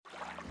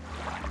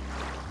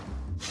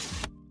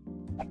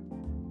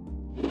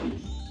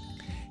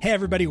Hey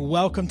everybody,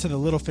 welcome to the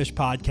Little Fish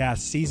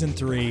Podcast, Season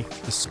 3,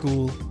 The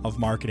School of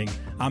Marketing.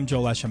 I'm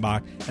Joel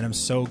Eschenbach, and I'm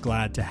so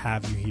glad to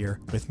have you here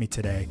with me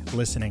today,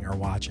 listening or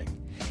watching.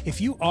 If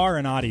you are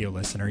an audio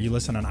listener, you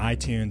listen on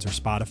iTunes or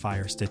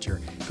Spotify or Stitcher,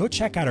 go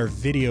check out our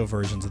video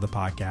versions of the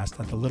podcast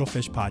at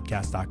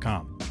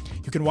thelittlefishpodcast.com.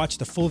 You can watch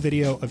the full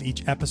video of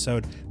each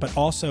episode, but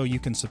also you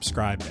can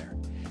subscribe there.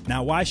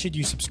 Now, why should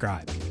you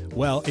subscribe?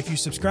 Well, if you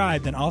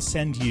subscribe, then I'll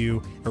send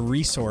you a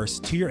resource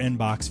to your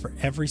inbox for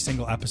every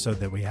single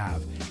episode that we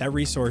have. That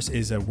resource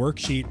is a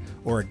worksheet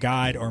or a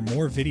guide or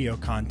more video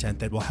content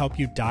that will help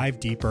you dive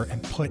deeper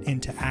and put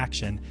into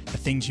action the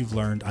things you've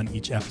learned on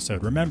each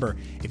episode. Remember,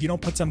 if you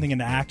don't put something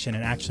into action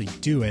and actually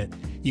do it,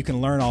 you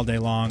can learn all day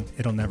long.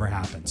 It'll never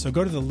happen. So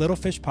go to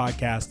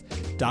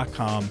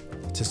thelittlefishpodcast.com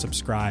to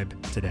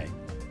subscribe today.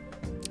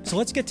 So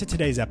let's get to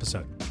today's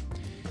episode.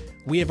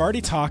 We have already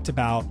talked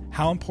about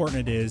how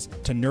important it is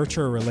to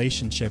nurture a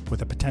relationship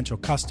with a potential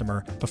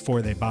customer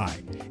before they buy.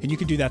 And you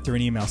can do that through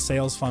an email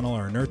sales funnel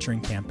or a nurturing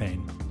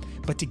campaign.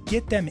 But to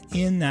get them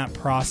in that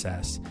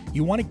process,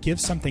 you want to give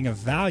something of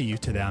value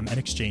to them in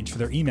exchange for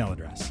their email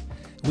address.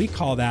 We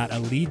call that a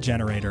lead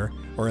generator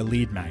or a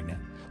lead magnet.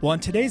 Well,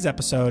 in today's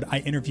episode, I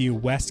interview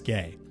Wes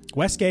Gay.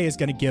 Wes Gay is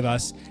going to give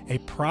us a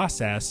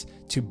process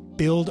to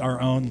build our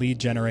own lead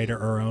generator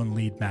or our own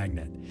lead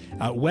magnet.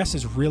 Wes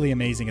is really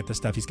amazing at this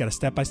stuff. He's got a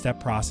step-by-step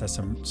process,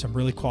 some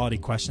really quality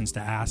questions to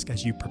ask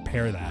as you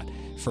prepare that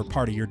for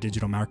part of your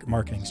digital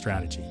marketing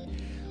strategy.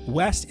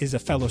 Wes is a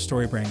fellow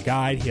StoryBrand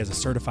guide. He has a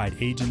certified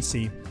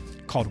agency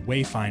called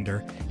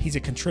Wayfinder. He's a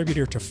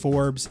contributor to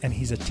Forbes, and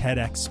he's a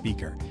TEDx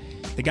speaker.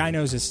 The guy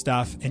knows his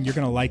stuff, and you're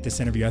going to like this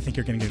interview. I think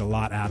you're going to get a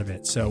lot out of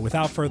it. So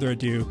without further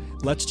ado,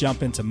 let's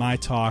jump into my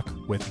talk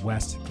with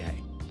Wes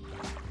Gay.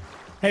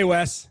 Hey,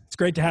 Wes. It's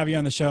great to have you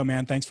on the show,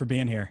 man. Thanks for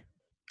being here.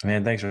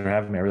 Man, thanks for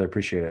having me. I really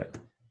appreciate it.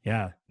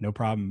 Yeah, no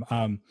problem.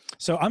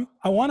 So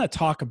I want to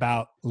talk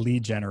about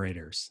lead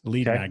generators,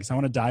 lead mags. I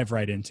want to dive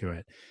right into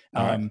it.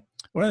 One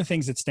of the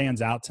things that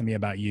stands out to me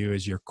about you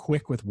is you're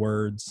quick with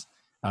words.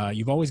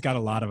 You've always got a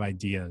lot of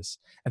ideas.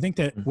 I think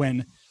that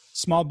when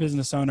small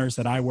business owners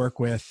that I work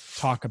with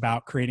talk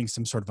about creating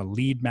some sort of a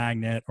lead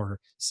magnet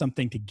or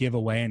something to give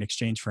away in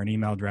exchange for an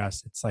email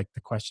address, it's like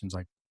the question's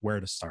like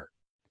where to start.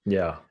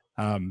 Yeah.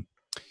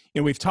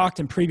 We've talked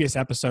in previous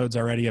episodes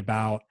already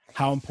about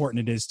how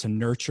important it is to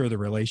nurture the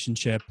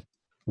relationship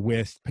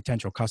with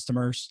potential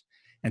customers.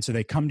 And so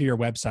they come to your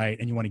website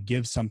and you want to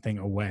give something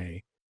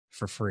away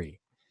for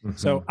free. Mm-hmm.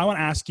 So I want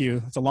to ask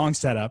you, it's a long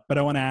setup, but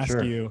I want to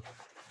ask you,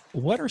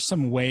 what are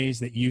some ways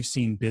that you've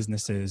seen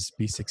businesses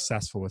be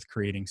successful with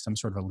creating some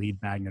sort of a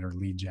lead magnet or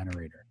lead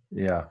generator?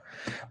 Yeah.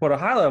 Well, at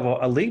a high level,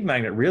 a lead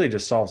magnet really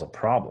just solves a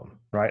problem,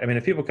 right? I mean,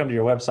 if people come to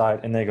your website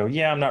and they go,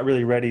 yeah, I'm not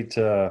really ready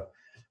to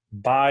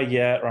buy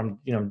yet, or I'm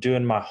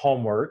doing my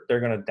homework, they're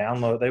going to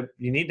download.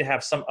 You need to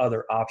have some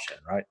other option,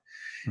 right?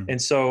 Mm-hmm.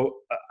 And so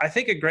I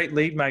think a great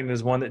lead magnet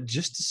is one that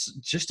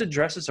just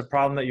addresses a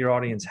problem that your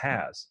audience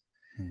has.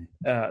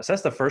 Mm-hmm. So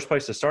that's the first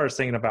place to start, is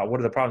thinking about what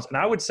are the problems. And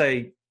I would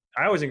say,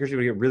 I always encourage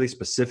people to get really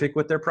specific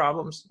with their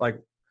problems. Like,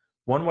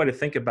 one way to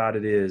think about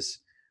it is,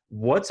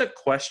 what's a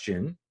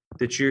question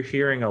that you're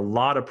hearing a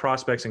lot of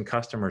prospects and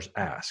customers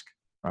ask?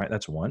 All right,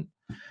 that's one.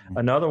 Mm-hmm.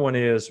 Another one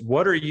is,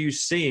 what are you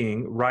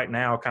seeing right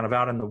now kind of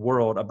out in the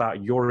world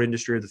about your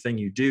industry or the thing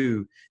you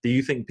do that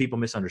you think people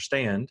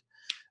misunderstand?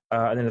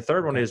 And then the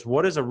third one is,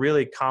 what is a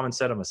really common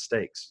set of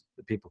mistakes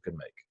that people can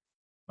make?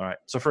 All right.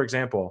 So for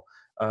example,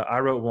 I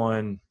wrote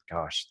one,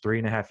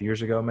 3.5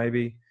 years ago,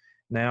 maybe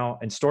now,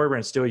 and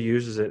StoryBrand still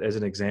uses it as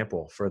an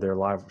example for their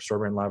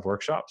StoryBrand live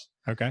workshops.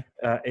 Okay.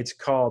 It's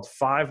called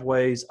 5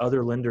 Ways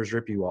Other Lenders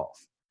Rip You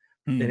Off.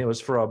 And it was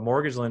for a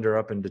mortgage lender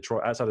up in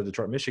Detroit, outside of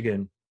Detroit,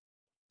 Michigan.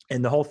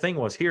 And the whole thing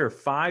was, here are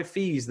 5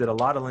 fees that a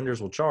lot of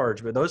lenders will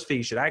charge, but those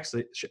fees should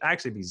actually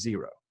be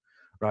 0,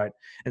 right?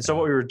 And so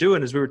what we were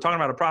doing is we were talking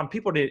about a problem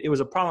it was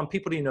a problem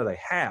people didn't know they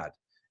had,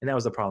 and that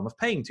was the problem of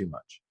paying too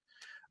much,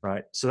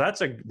 right? So that's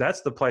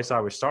the place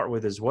I would start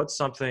with, is what's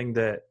something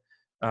that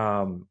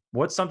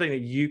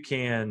you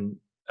can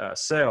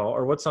sell,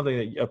 or what's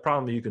a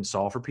problem that you can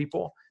solve for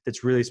people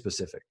that's really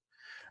specific,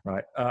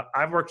 right?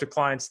 I've worked with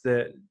clients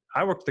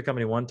I worked with a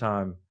company one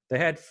time, they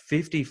had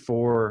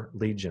 54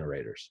 lead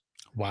generators.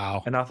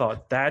 Wow. And I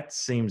thought, that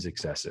seems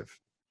excessive,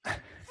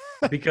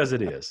 because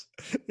it is.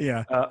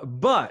 Yeah.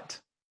 But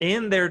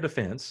in their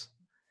defense,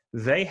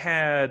 they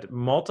had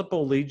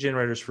multiple lead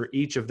generators for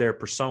each of their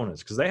personas,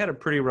 because they had a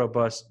pretty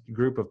robust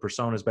group of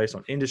personas based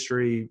on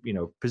industry,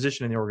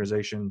 position in the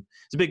organization.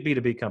 It's a big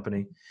B2B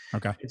company.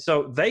 Okay. And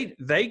so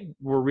they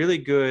were really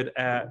good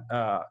at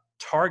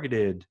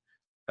targeting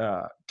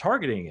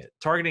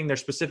their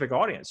specific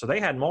audience. So they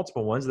had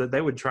multiple ones that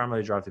they would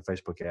primarily drive through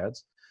Facebook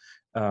ads.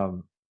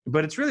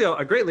 But it's really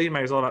a great lead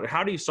magnet is all about,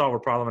 how do you solve a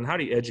problem and how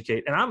do you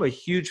educate? And I'm a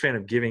huge fan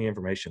of giving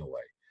information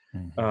away.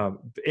 Mm-hmm.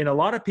 And a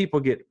lot of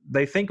people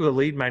they think of a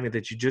lead magnet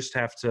that you just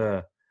have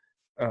to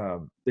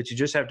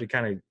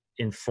kind of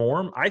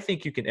inform. I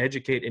think you can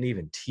educate and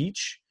even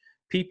teach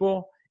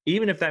people,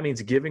 even if that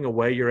means giving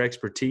away your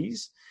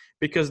expertise,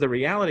 because the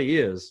reality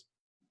is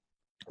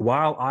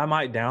while I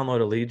might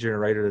download a lead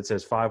generator that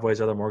says 5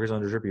 ways other mortgage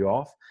lenders rip you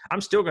off,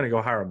 I'm still going to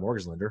go hire a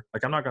mortgage lender.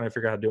 Like, I'm not going to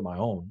figure out how to do it my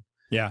own.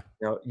 Yeah.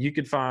 You know, you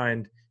could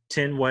find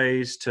 10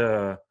 ways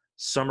to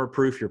summer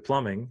proof your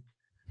plumbing,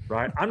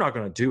 right? I'm not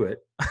going to do it.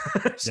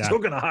 I'm still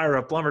going to hire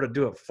a plumber to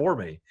do it for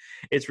me.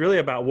 It's really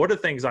about what are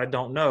things I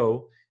don't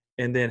know.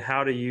 And then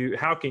how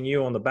can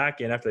you on the back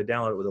end, after they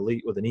download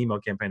it with an email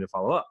campaign to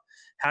follow up,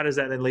 how does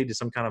that then lead to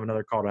some kind of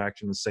another call to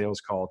action, a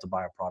sales call to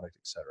buy a product,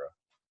 et cetera?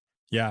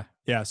 Yeah.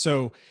 Yeah.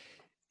 So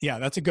yeah,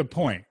 that's a good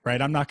point,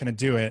 right? I'm not going to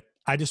do it.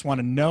 I just want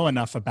to know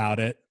enough about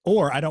it,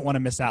 or I don't want to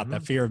miss out,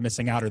 that fear of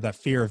missing out or that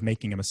fear of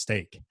making a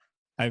mistake.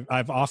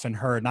 I've often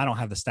heard, and I don't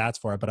have the stats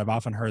for it, but I've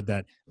often heard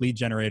that lead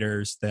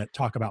generators that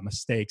talk about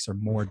mistakes are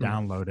more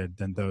downloaded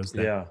than those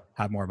that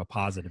have more of a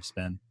positive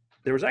spin.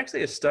 There was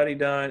actually a study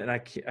done, and I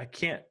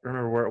can't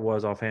remember where it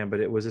was offhand,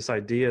 but it was this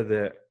idea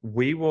that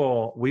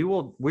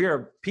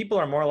people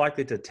are more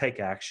likely to take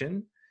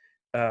action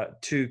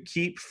to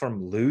keep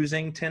from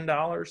losing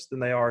 $10 than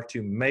they are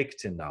to make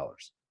 $10,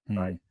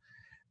 right?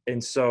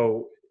 And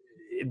so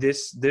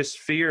this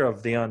fear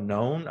of the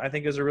unknown, I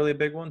think, is a really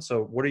big one.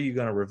 So what are you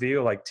going to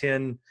reveal? Like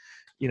 10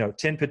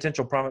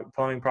 potential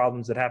plumbing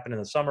problems that happen in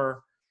the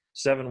summer,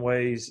 7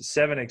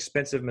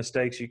 expensive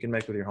mistakes you can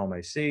make with your home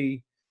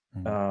AC,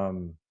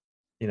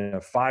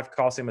 5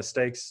 costly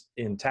mistakes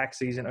in tax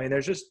season. I mean,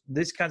 there's just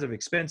these kinds of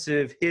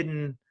expensive,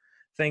 hidden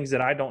things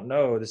that I don't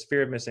know, this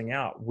fear of missing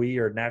out, we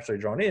are naturally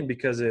drawn in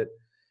because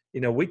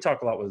we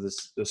talk a lot with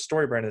the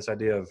story brand, this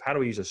idea of how do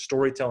we use a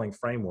storytelling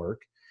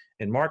framework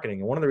in marketing.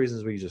 And one of the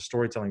reasons we use a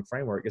storytelling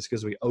framework is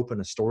because we open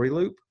a story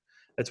loop.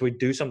 That's we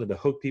do something to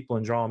hook people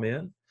and draw them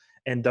in.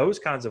 And those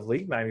kinds of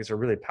lead magnets are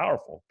really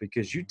powerful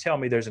because you tell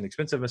me there's an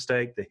expensive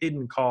mistake, the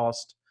hidden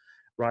cost,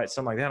 right?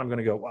 Something like that. I'm going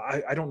to go, well,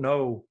 I don't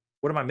know.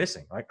 What am I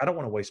missing? Like, I don't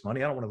want to waste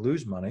money. I don't want to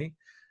lose money.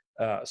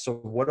 So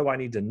what do I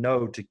need to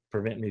know to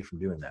prevent me from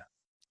doing that?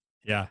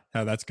 Yeah,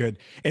 no, that's good.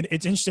 And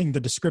it's interesting, the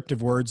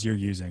descriptive words you're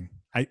using.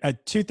 I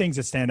 2 things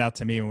that stand out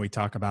to me when we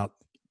talk about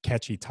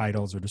catchy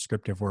titles or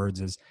descriptive words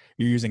is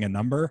you're using a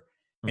number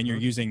and you're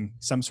using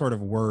some sort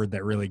of word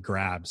that really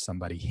grabs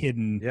somebody,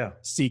 hidden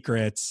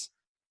secrets,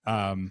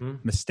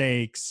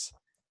 mistakes,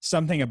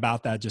 something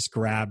about that just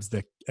grabs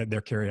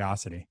their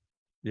curiosity.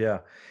 Yeah.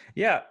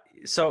 Yeah.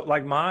 So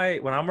like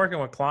when I'm working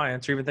with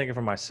clients or even thinking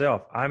for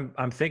myself,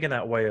 I'm thinking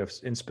that way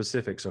in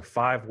specifics of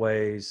 5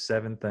 ways,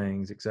 7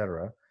 things, et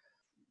cetera.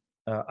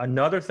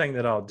 Another thing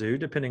that I'll do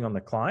depending on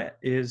the client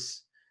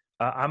is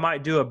I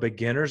might do a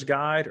beginner's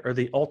guide or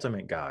the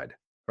ultimate guide,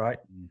 right?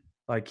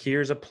 Like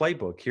here's a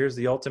playbook, here's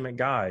the ultimate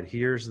guide,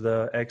 here's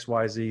the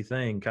XYZ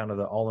thing, kind of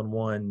the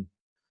all-in-one,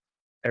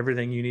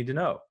 everything you need to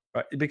know,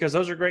 right? Because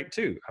those are great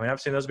too. I mean, I've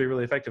seen those be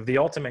really effective. The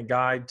ultimate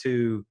guide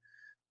to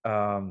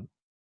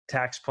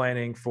tax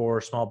planning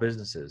for small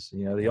businesses,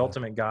 the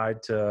ultimate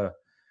guide to,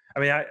 I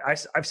mean,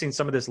 I've seen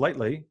some of this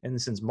lately, and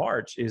since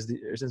March of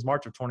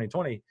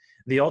 2020,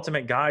 the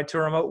ultimate guide to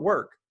remote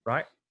work,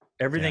 right?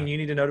 Everything you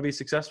need to know to be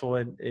successful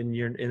in a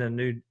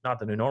new, not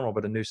the new normal,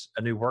 but a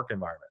new work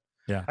environment.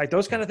 Yeah. Like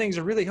those kind of things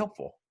are really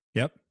helpful.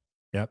 Yep.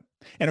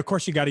 And of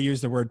course you got to use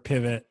the word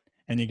pivot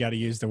and you got to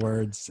use the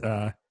words,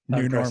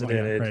 new normal,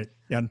 right?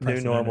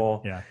 New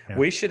normal. Yeah.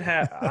 We should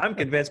have, I'm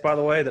convinced, by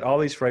the way, that all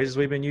these phrases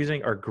we've been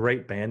using are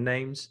great band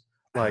names,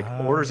 like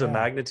orders of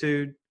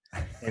magnitude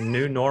and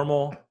new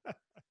normal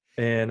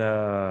and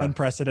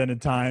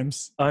unprecedented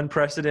times.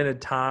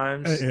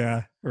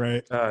 Yeah,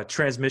 right.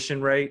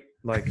 Transmission rate,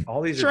 like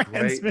all these are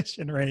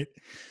transmission rate,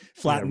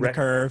 flatten the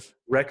curve,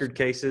 record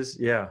cases.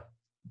 Yeah,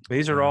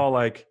 these are all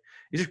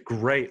these are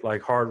great,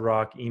 like hard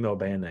rock emo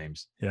band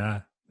names.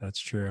 Yeah, that's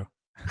true.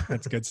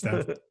 That's good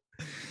stuff.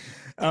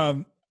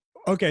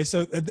 Okay,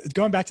 so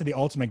going back to the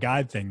ultimate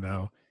guide thing,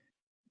 though,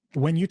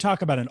 when you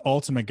talk about an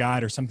ultimate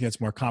guide or something that's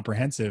more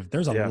comprehensive,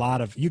 there's a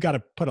lot of, you got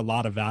to put a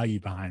lot of value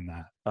behind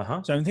that.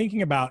 So I'm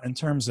thinking about in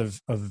terms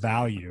of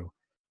value,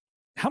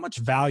 how much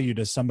value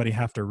does somebody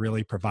have to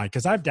really provide?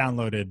 Because I've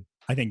downloaded,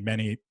 I think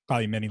many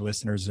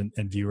listeners and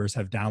viewers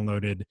have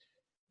downloaded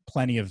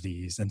plenty of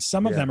these, and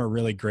some of them are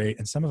really great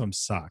and some of them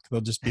suck.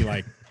 They'll just be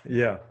like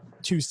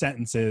 2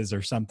 sentences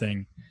or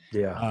something.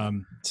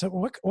 So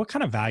what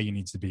kind of value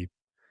needs to be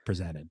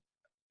presented?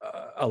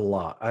 A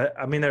lot.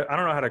 I mean, I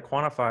don't know how to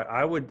quantify.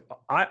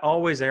 I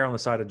always err on the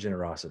side of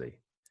generosity.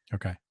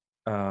 Okay.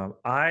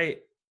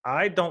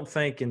 I don't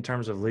think in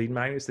terms of lead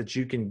magnets that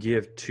you can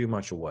give too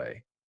much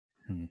away.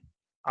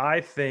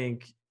 I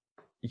think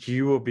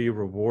you will be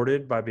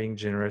rewarded by being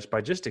generous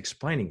by just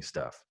explaining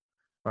stuff,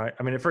 right?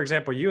 I mean, for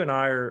example, you and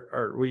I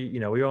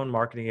we own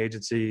marketing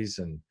agencies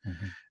and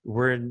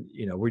we're in,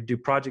 we do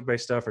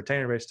project-based stuff,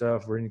 retainer-based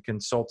stuff. We're in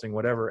consulting,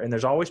 whatever. And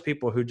there's always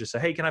people who just say,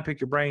 hey, can I pick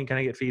your brain? Can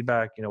I get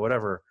feedback?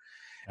 Whatever.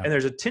 Yeah. And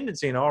there's a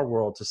tendency in our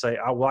world to say,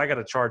 oh, well, I got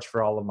to charge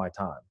for all of my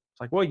time. It's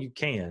like, well, you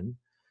can,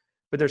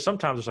 but there's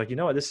sometimes it's like, you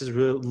know what, this is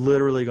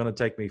literally going to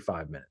take me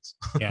 5 minutes.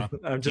 Yeah.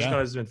 I'm just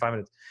going to spend 5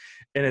 minutes.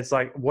 And it's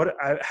like,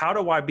 how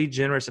do I be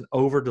generous and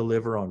over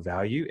deliver on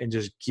value and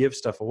just give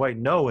stuff away,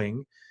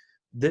 knowing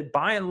that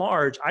by and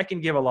large, I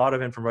can give a lot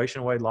of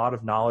information away, a lot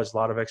of knowledge, a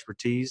lot of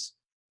expertise.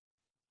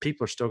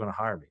 people are still going to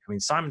hire me. I mean,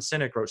 Simon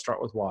Sinek wrote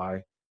Start With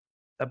Why.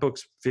 That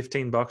book's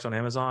 $15 on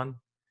Amazon.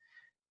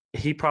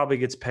 He probably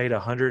gets paid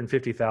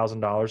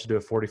 $150,000 to do a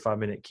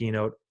 45-minute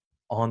keynote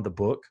on the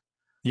book.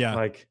 Yeah.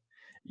 Like,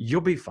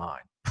 you'll be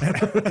fine.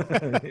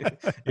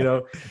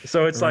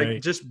 So it's Right.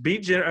 like, just be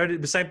generous.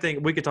 The same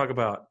thing. We could talk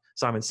about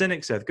Simon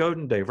Sinek, Seth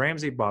Godin, Dave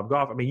Ramsey, Bob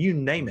Goff. I mean, you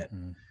name it.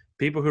 Mm-hmm.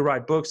 People who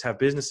write books, have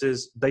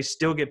businesses, they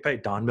still get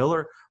paid. Don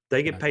Miller,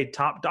 they get paid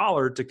top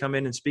dollar to come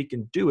in and speak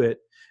and do it,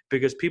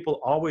 because people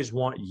always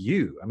want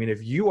you. I mean,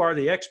 if you are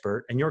the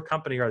expert and your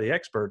company are the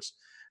experts,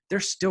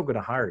 they're still going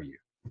to hire you.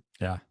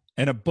 Yeah.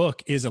 And a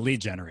book is a lead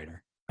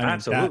generator. I mean,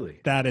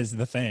 absolutely. That is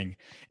the thing.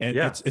 And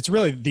it's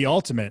really the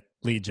ultimate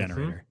lead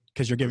generator,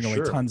 because you're giving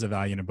away tons of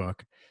value in a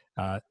book.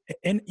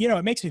 And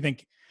it makes me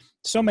think,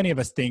 so many of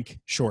us think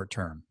short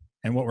term,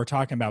 and what we're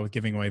talking about with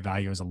giving away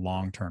value is a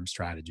long-term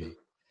strategy.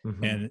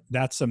 Mm-hmm. And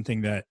that's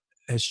something that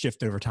has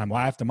shifted over time.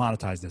 Well, I have to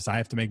monetize this. I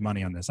have to make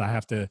money on this. I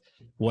have to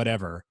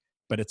whatever.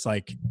 But it's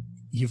like,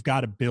 you've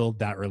got to build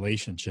that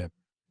relationship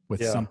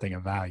with something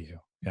of value.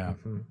 Yeah.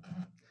 Mm-hmm.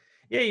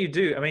 Yeah, you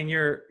do. I mean,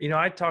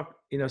 I talk,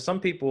 some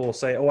people will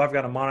say, oh, I've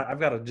got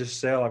to just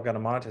sell. I've got to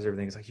monetize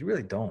everything. It's like, you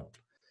really don't.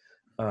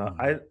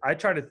 I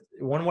try to,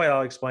 one way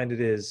I'll explain it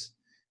is,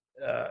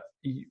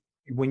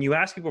 when you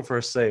ask people for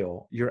a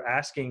sale, you're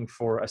asking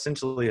for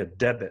essentially a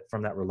debit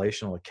from that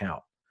relational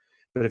account.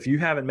 But if you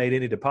haven't made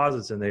any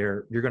deposits in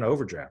there, you're going to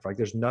overdraft. Like,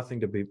 there's nothing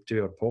to be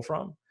able to pull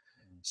from.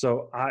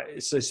 So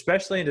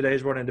especially in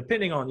today's world, and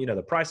depending on,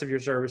 the price of your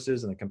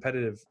services and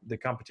the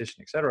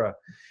competition, et cetera,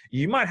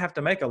 you might have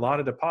to make a lot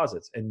of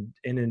deposits and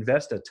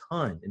invest a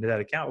ton into that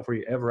account before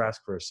you ever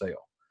ask for a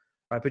sale.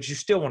 Right. But you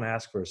still want to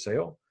ask for a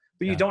sale,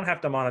 but you don't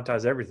have to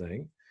monetize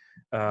everything.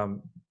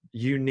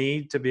 You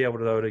need to be able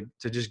to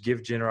just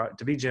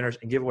to be generous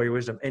and give away your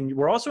wisdom. And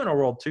we're also in a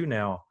world too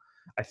now,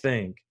 I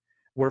think,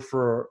 where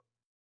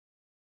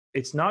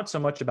it's not so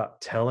much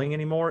about telling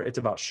anymore. It's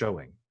about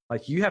showing.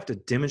 Like, you have to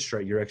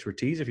demonstrate your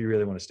expertise if you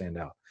really want to stand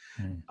out.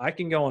 I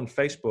can go on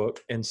Facebook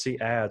and see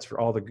ads for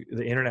all the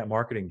internet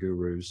marketing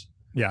gurus.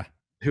 Yeah.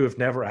 Who have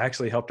never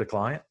actually helped a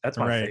client. That's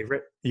my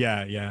favorite.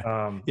 Yeah.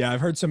 Yeah. I've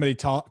heard somebody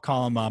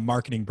call them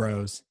marketing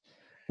bros.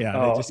 Yeah.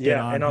 They just get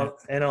on.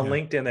 And on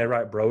LinkedIn, they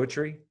write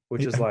broetry,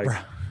 which is like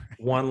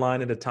one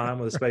line at a time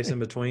with a space in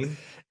between.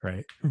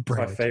 Right. It's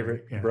my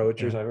favorite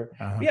broetries I've ever.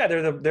 Uh-huh. Yeah.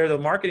 They're the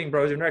marketing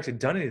bros who've never actually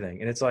done anything.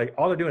 And it's like,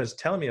 all they're doing is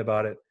telling me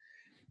about it.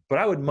 But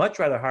I would much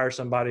rather hire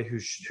somebody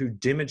who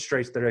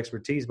demonstrates their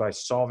expertise by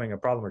solving a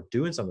problem or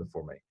doing something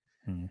for me.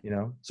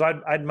 So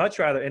I'd much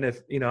rather. And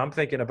if, I'm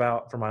thinking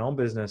about for my own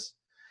business,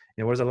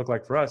 what does that look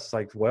like for us? It's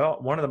like, well,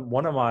 one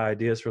of my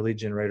ideas for lead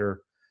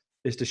generator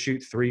is to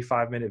shoot 3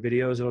 5-minute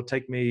videos. It'll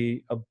take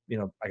me, I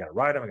got to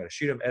write them, I got to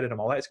shoot them, edit them,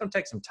 all that. It's going to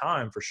take some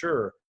time for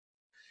sure.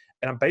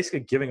 And I'm basically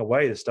giving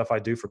away the stuff I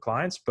do for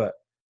clients, but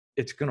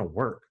it's going to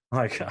work.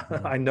 Like,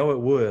 I know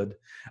it would.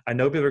 I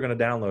know people are going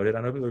to download it.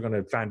 I know people are going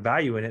to find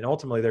value in it. And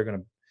ultimately, they're going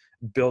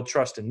to build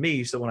trust in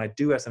me. So when I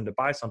do ask them to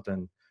buy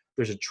something,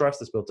 there's a trust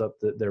that's built up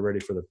that they're ready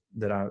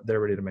they're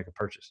ready to make a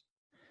purchase.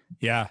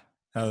 Yeah.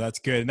 Oh, that's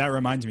good. And that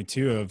reminds me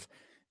too of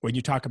when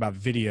you talk about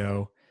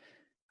video.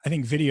 I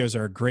think videos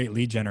are a great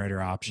lead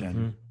generator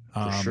option.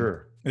 For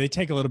sure. They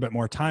take a little bit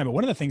more time, but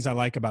one of the things I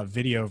like about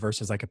video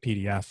versus like a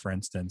PDF, for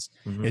instance,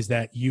 is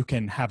that you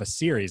can have a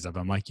series of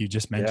them, like you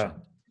just mentioned,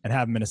 and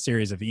have them in a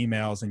series of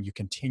emails, and you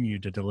continue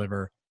to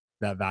deliver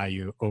that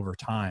value over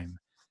time.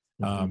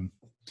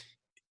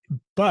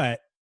 But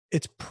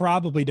it's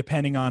probably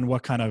depending on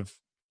what kind of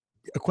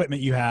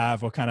equipment you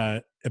have, what kind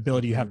of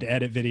ability you have to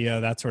edit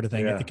video, that sort of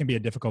thing. It can be a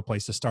difficult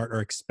place to start, or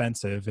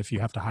expensive if you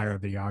have to hire a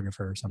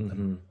videographer or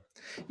something.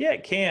 Yeah,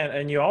 it can.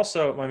 And you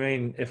also, I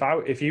mean,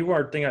 if you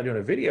weren't thinking about doing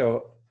a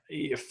video,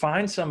 you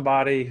find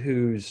somebody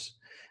who's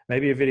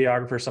maybe a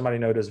videographer, somebody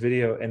who does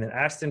video, and then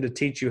ask them to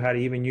teach you how to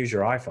even use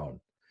your iPhone.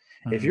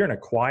 If you're in a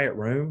quiet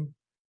room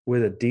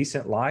with a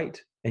decent light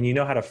and you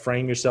know how to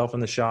frame yourself in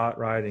the shot,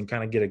 right, and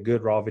kind of get a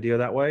good raw video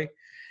that way,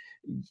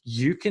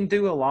 you can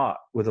do a lot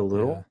with a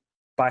little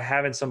by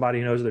having somebody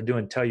who knows what they're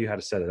doing tell you how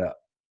to set it up,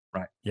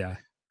 right? Yeah.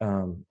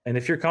 And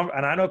if you're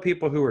and I know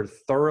people who are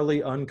thoroughly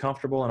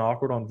uncomfortable and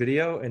awkward on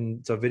video,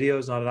 and so video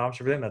is not an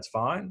option for them. That's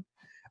fine.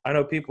 I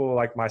know people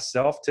like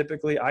myself.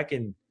 Typically, I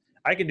can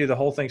do the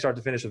whole thing start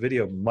to finish a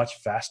video much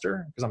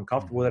faster because I'm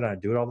comfortable with it and I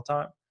do it all the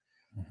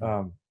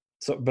time.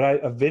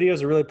 But a video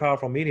is a really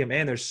powerful medium,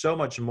 and there's so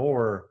much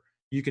more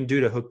you can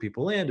do to hook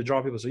people in, to draw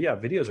people. So yeah,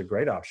 video is a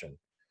great option.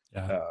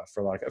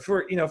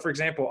 For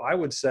example, I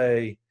would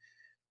say,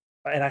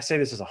 and I say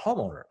this as a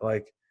homeowner,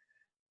 like,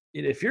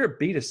 if you're a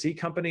B2C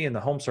company in the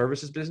home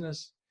services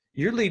business,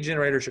 your lead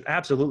generator should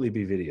absolutely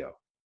be video,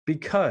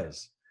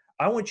 because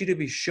I want you to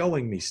be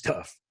showing me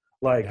stuff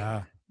like,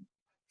 how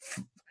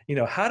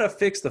to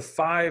fix the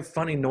 5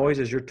 funny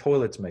noises your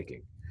toilet's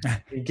making.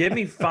 Give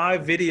me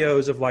 5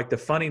 videos of like the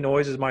funny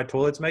noises my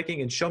toilet's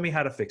making and show me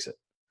how to fix it.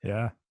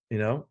 Yeah.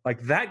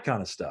 Like that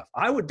kind of stuff.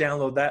 I would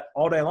download that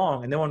all day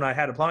long. And then when I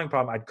had a plumbing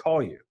problem, I'd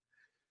call you.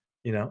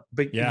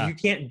 But you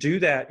can't do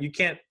that. You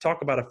can't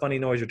talk about a funny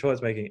noise your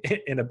toilet's making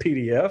in a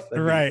PDF.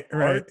 Right.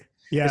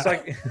 Yeah. It's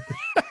like,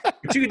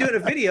 But you can do it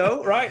in a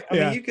video, right? I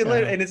mean, you can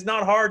and it's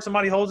not hard.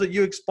 Somebody holds it,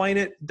 you explain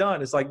it,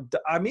 done. It's like,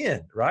 I'm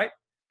in, right?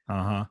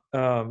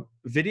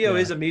 Video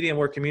is a medium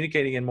we're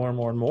communicating in more and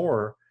more and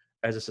more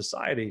as a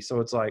society. So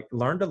it's like,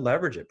 learn to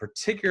leverage it,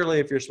 particularly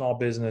if you're a small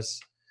business,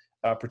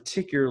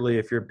 particularly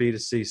if you're a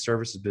B2C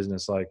services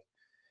business. Like,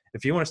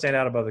 if you want to stand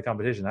out above the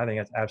competition, I think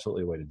that's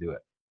absolutely a way to do it.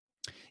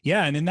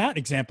 Yeah. And in that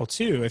example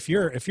too, if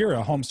you're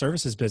a home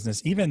services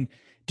business, even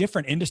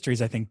different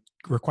industries, I think,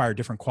 require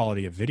different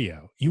quality of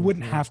video. You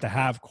wouldn't have to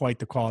have quite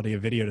the quality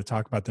of video to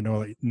talk about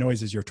the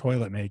noises your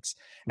toilet makes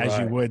as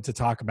you would to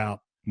talk about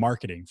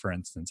marketing, for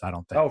instance, I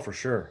don't think. Oh, for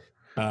sure.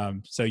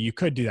 So you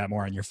could do that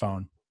more on your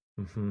phone.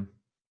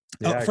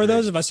 Yeah, for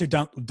those of us who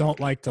don't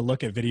like to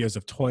look at videos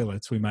of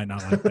toilets, we might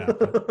not like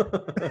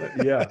that.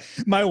 Yeah.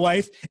 My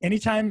wife,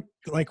 anytime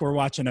like we're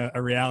watching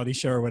a reality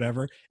show or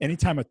whatever,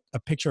 anytime a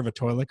picture of a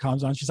toilet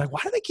comes on, she's like, why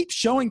do they keep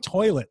showing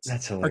toilets?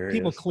 That's hilarious. Or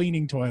people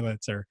cleaning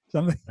toilets or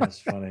something. That's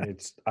funny.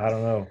 I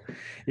don't know.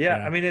 Yeah.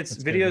 I mean,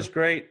 video's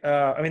great.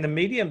 I mean, the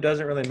medium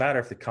doesn't really matter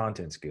if the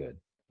content's good.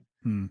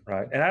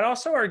 Right. And I'd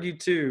also argue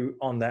too,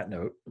 on that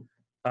note,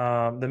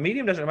 the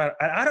medium doesn't matter.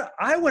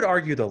 I would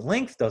argue the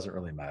length doesn't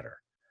really matter.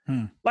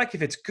 Like,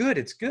 if it's good,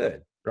 it's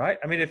good, right?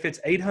 I mean, if it's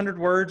 800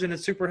 words and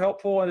it's super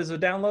helpful and is a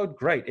download,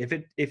 great.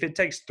 If it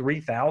takes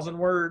 3,000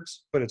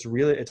 words, but it's a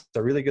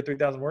really good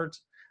 3,000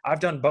 words, I've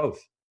done both,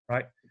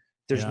 right?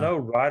 There's no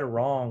right or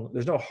wrong.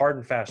 There's no hard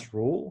and fast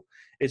rule.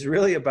 It's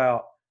really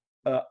about,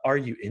 are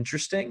you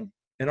interesting,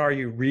 and are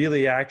you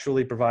really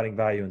actually providing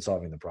value in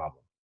solving the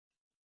problem?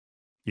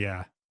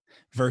 Yeah.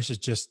 Versus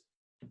just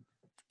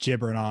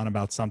gibbering on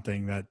about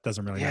something that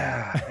doesn't really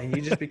matter. And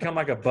you just become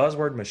like a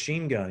buzzword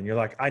machine gun. You're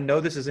like, I know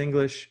this is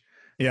English.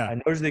 Yeah. I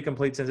know this is the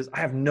complete sentence. I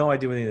have no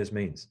idea what any of this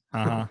means.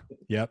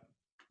 Yep.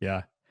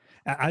 Yeah.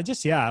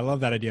 I love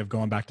that idea of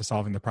going back to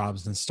solving the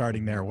problems and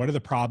starting there. What are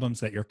the problems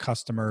that your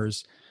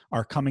customers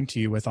are coming to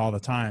you with all the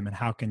time, and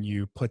how can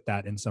you put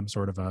that in some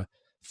sort of a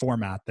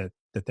format that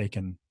they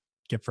can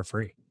get for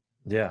free?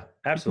 Yeah,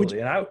 absolutely.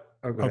 Go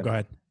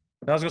ahead.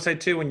 I was going to say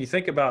too, when you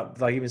think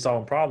about like even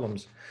solving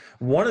problems,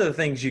 one of the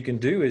things you can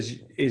do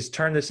is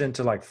turn this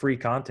into like free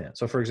content.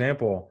 So for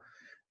example,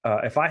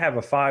 if I have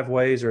a 5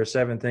 ways or a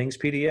 7 things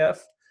PDF,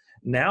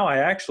 now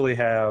I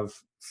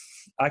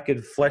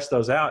could flesh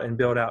those out and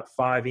build out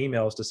 5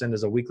 emails to send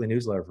as a weekly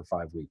newsletter for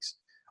 5 weeks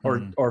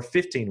or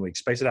 15 weeks,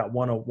 space it out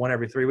one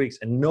every 3 weeks,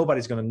 and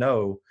nobody's going to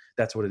know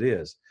that's what it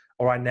is.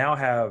 Or I now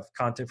have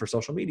content for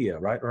social media,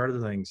 right? Or other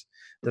things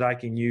that I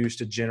can use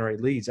to generate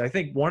leads. I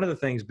think one of the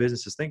things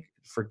businesses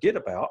forget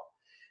about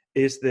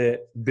is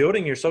that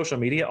building your social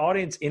media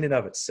audience in and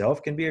of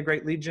itself can be a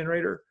great lead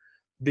generator,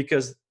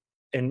 because,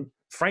 and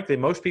frankly,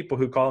 most people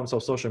who call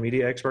themselves social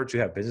media experts who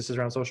have businesses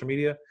around social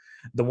media,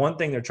 the one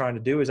thing they're trying to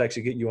do is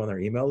actually get you on their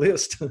email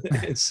list.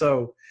 And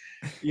so,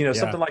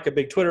 something like a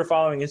big Twitter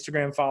following,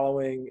 Instagram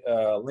following,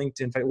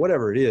 LinkedIn,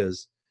 whatever it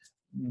is,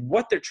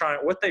 what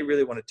they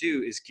really want to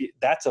do is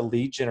that's a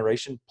lead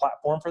generation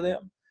platform for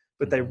them,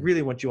 but they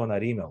really want you on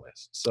that email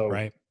list. So,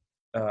 right.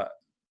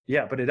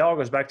 But it all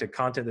goes back to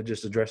content that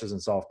just addresses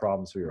and solves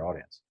problems for your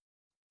audience.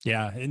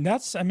 Yeah. And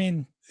that's, I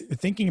mean,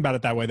 thinking about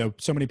it that way though,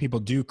 so many people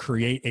do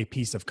create a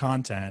piece of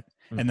content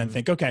and then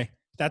think, okay,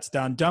 that's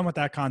done with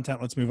that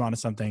content. Let's move on to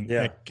something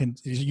that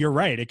you're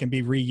right. It can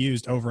be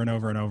reused over and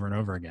over and over and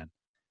over again.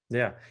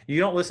 Yeah. You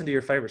don't listen to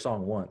your favorite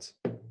song once,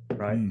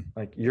 right?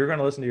 Like, you're going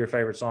to listen to your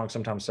favorite song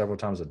sometimes several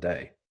times a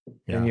day,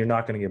 and you're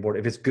not going to get bored.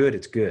 If it's good,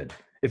 it's good.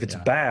 If it's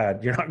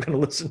bad, you're not going to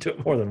listen to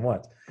it more than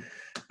once.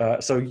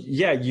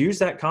 Use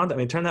that content. I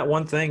mean, turn that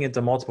one thing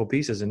into multiple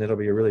pieces, and it'll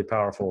be a really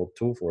powerful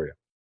tool for you.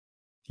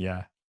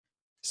 Yeah.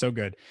 So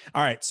good.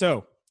 All right.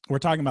 So we're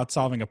talking about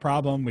solving a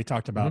problem. We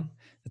talked about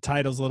the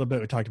titles a little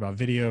bit. We talked about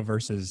video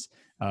versus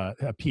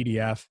a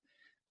PDF.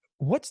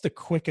 What's the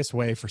quickest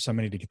way for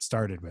somebody to get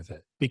started with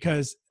it?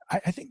 Because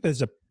I think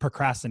there's a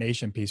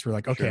procrastination piece. We're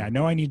like, okay, I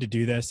know I need to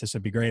do this. This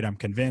would be great. I'm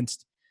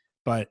convinced,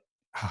 but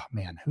oh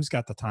man, who's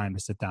got the time to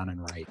sit down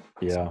and write?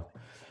 Yeah.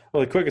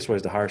 Well, the quickest way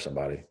is to hire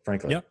somebody,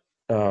 frankly. Yep.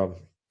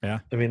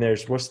 I mean,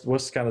 there's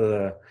what's kind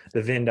of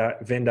the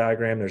Venn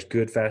diagram. There's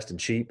good, fast, and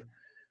cheap,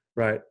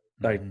 right?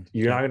 Like,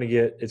 you're not going to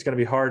it's going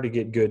to be hard to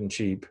get good and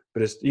cheap,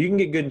 but you can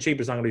get good and cheap.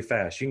 But it's not going to be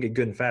fast. You can get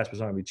good and fast, but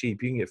it's not going to be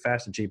cheap. You can get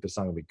fast and cheap, but it's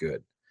not going to be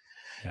good.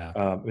 Yeah.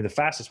 I mean, the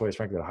fastest way is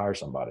frankly to hire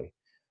somebody.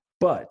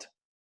 But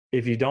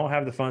if you don't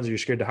have the funds or you're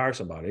scared to hire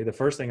somebody, the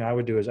first thing I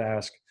would do is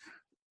ask,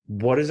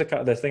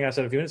 the thing I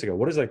said a few minutes ago,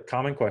 what is a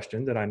common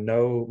question that I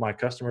know my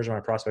customers or my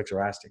prospects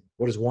are asking?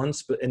 What is one,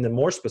 and the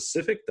more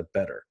specific, the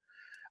better.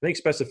 I think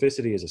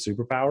specificity is a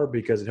superpower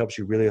because it helps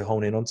you really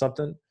hone in on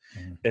something.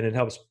 And it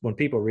helps when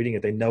people are reading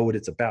it, they know what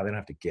it's about. They don't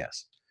have to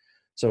guess.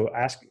 So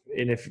ask,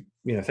 and if,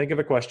 think of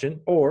a question,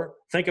 or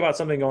think about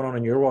something going on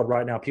in your world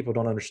right now people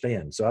don't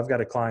understand. So I've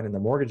got a client in the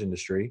mortgage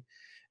industry,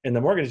 and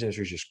the mortgage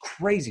industry is just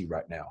crazy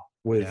right now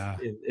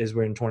as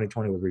we're in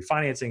 2020 with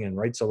refinancing and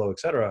rates so low, et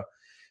cetera.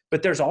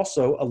 But there's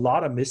also a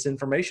lot of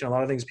misinformation, a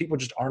lot of things people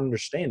just aren't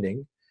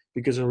understanding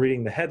because they're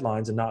reading the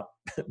headlines and not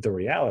the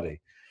reality.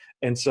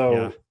 And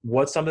so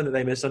what's something that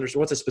they misunderstand?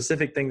 What's a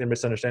specific thing they're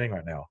misunderstanding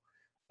right now?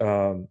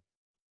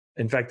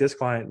 In fact, this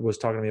client was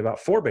talking to me about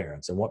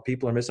forbearance and what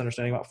people are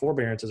misunderstanding about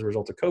forbearance as a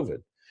result of COVID.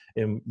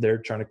 And they're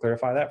trying to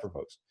clarify that for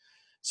folks.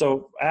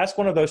 So ask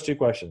one of those two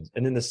questions.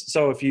 And then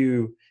so if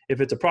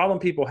it's a problem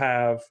people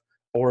have,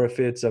 or if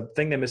it's a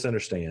thing they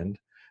misunderstand,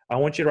 I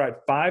want you to write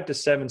 5 to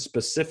 7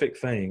 specific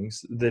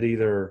things that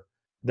either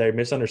they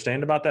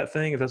misunderstand about that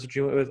thing, if that's what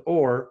you went with,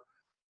 or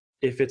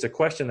if it's a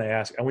question they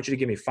ask, I want you to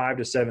give me 5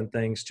 to 7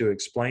 things to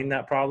explain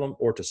that problem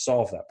or to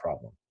solve that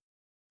problem.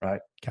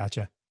 Right?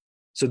 Gotcha.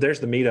 So there's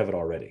the meat of it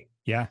already.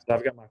 Yeah. So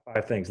I've got my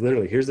 5 things.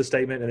 Literally, here's the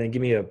statement, and then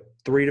give me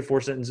 3 to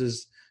 4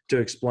 sentences to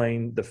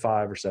explain the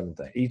 5 or 7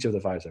 things, each of the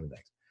 5 or 7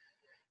 things.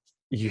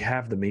 You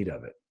have the meat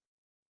of it.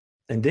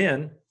 And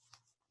then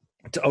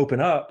to open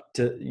up,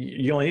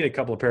 you only need a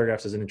couple of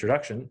paragraphs as an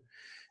introduction.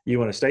 You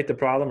want to state the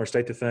problem or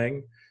state the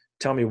thing.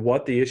 Tell me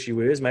what the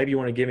issue is. Maybe you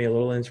want to give me a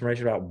little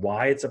information about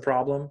why it's a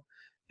problem.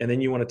 And then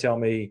you want to tell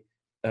me,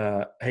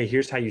 hey,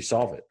 here's how you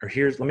solve it. Or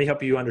let me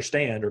help you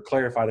understand or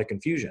clarify the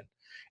confusion.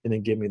 And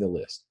then give me the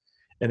list.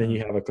 And then you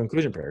have a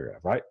conclusion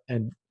paragraph, right?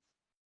 And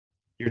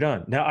you're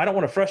done. Now, I don't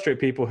want to frustrate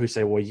people who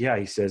say, well, yeah,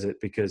 he says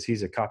it because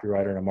he's a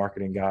copywriter and a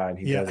marketing guy and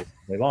he does it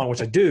all day long,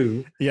 which I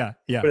do. Yeah.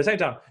 But at the same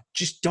time,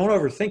 just don't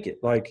overthink it.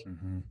 Like,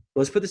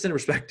 let's put this in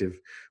perspective.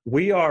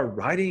 We are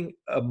writing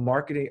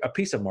a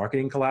piece of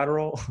marketing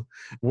collateral.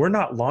 We're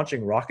not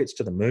launching rockets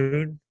to the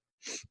moon.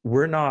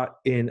 We're not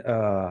in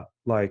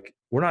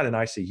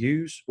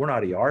ICUs. We're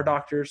not ER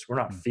doctors. We're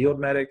not field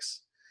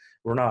medics.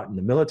 We're not in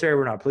the military.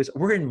 We're not police.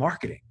 We're in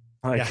marketing.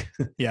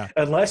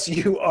 Unless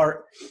you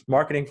are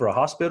marketing for a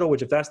hospital,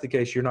 which if that's the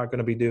case, you're not going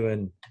to be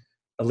doing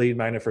a lead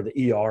magnet for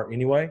the ER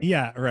anyway.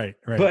 Yeah, right.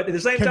 But at the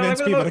same time,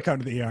 convince people to come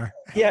to the ER.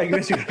 Yeah,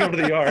 convince people to come to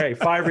the ER. Hey,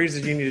 5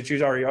 reasons you need to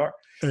choose RER.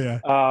 Yeah.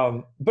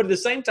 But at the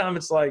same time,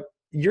 it's like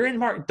you're in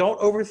market. Don't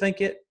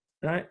overthink it.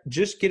 Right?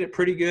 Just get it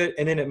pretty good,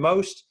 and then at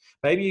most,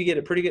 maybe you get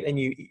it pretty good, and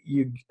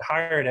you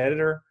hire an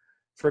editor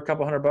for a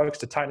couple $100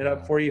 to tighten it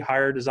up for you.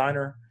 Hire a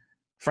designer.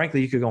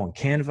 Frankly, you could go on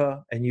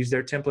Canva and use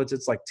their templates.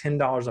 It's like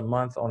 $10 a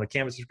month on a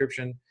Canva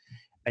subscription,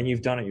 and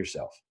you've done it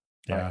yourself.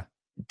 Yeah. Right?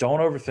 Don't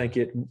overthink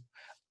it.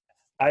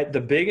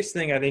 The biggest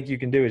thing I think you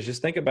can do is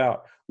just think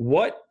about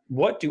what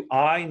do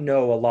I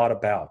know a lot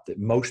about that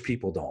most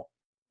people don't,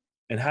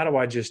 and how do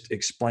I just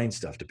explain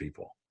stuff to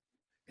people?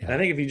 Yeah. And I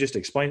think if you just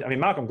explain,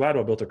 Malcolm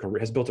Gladwell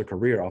has built a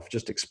career off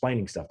just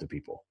explaining stuff to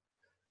people.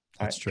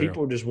 That's true.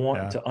 People just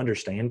want to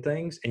understand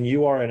things, and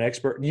you are an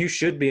expert. You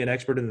should be an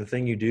expert in the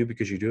thing you do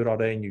because you do it all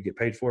day and you get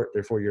paid for it.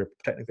 Therefore, you're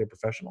technically a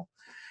professional.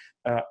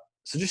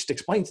 So just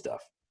explain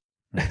stuff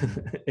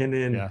and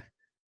then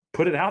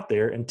put it out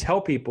there and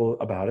tell people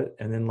about it,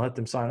 and then let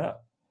them sign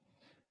up.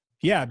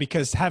 Yeah,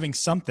 because having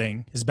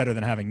something is better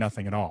than having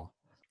nothing at all.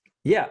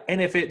 Yeah, and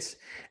if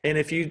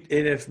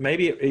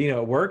maybe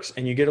it works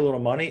and you get a little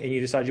money and you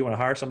decide you want to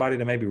hire somebody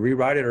to maybe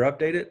rewrite it or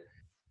update it,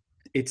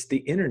 it's the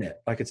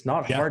internet. Like, it's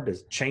not hard to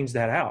change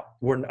that out.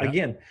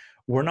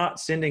 We're not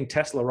sending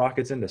Tesla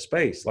rockets into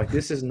space. Like,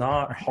 this is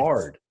not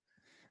hard.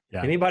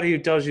 Yeah. Anybody who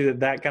tells you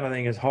that kind of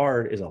thing is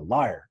hard is a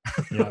liar.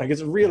 Yeah. Like,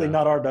 it's really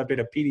not hard to update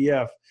a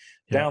PDF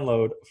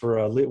download for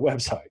a lit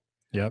website.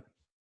 Yep.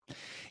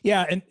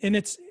 Yeah.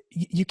 And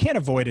you can't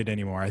avoid it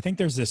anymore. I think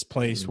there's this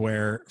place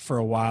where for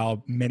a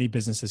while, many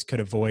businesses could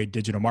avoid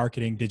digital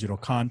marketing, digital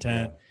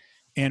content.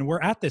 Yeah. And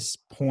we're at this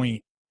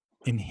point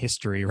in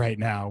history right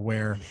now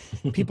where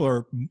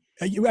people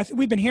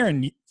we've been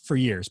hearing for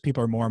years,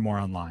 people are more and more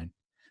online,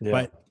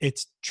 but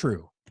it's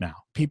true now.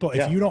 People,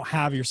 if you don't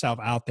have yourself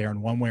out there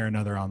in one way or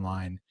another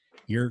online,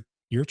 you're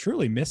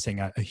truly missing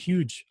a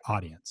huge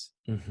audience.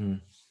 Mm-hmm.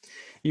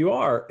 You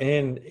are.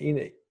 And,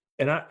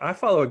 I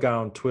follow a guy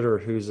on Twitter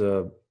who's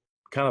a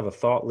kind of a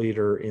thought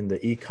leader in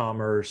the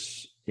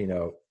e-commerce,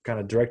 kind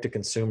of direct to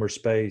consumer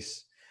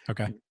space.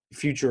 Okay.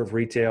 Future of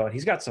retail. And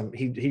he's got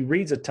he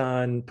reads a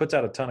ton, puts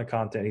out a ton of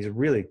content. He's a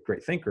really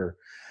great thinker.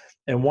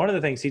 And one of the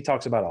things he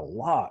talks about a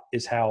lot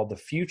is how the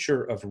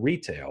future of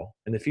retail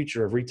and the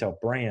future of retail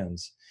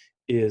brands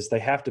is they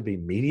have to be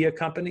media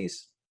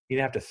companies. You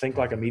have to think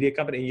like a media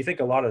company. And you think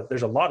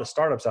there's a lot of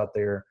startups out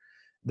there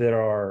that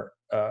are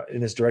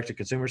in this direct to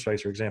consumer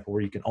space, for example,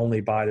 where you can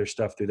only buy their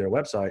stuff through their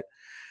website.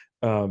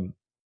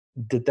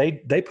 That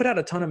they put out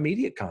a ton of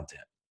media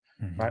content,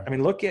 right?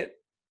 Look at,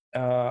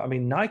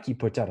 Nike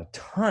puts out a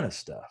ton of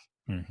stuff,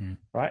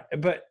 right?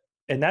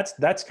 And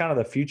that's kind of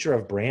the future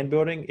of brand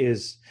building,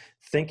 is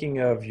thinking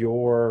of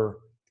your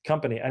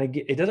company. And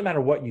it doesn't matter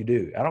what you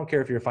do. I don't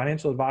care if you're a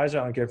financial advisor.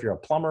 I don't care if you're a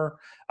plumber.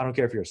 I don't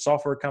care if you're a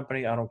software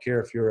company. I don't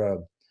care if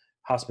you're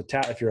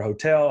if you're a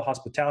hotel,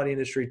 hospitality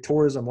industry,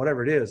 tourism,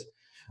 whatever it is.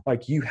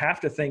 Like, you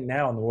have to think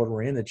now in the world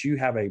we're in that you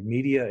have a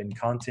media and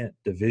content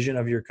division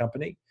of your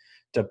company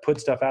to put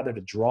stuff out there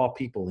to draw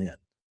people in.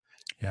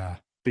 Yeah.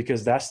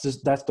 Because that's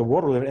the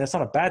world we're living in. It's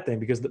not a bad thing,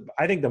 because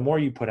I think the more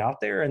you put out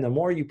there and the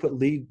more you put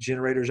lead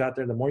generators out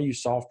there, the more you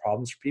solve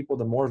problems for people,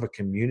 the more of a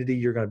community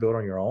you're going to build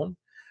on your own.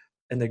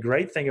 And the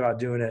great thing about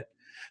doing it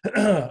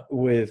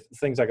with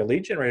things like a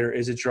lead generator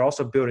is that you're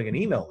also building an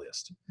email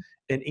list.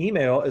 And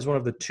email is one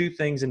of the 2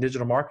 things in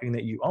digital marketing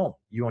that you own.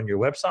 You own your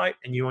website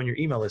and you own your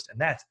email list,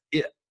 and that's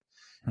it.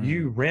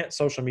 You rent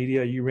social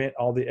media, you rent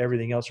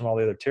everything else from all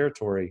the other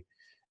territory.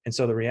 And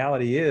so the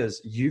reality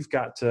is you've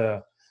got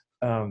to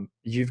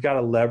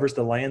leverage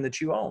the land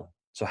that you own.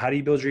 So how do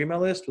you build your email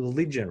list? With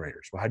lead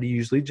generators. Well, how do you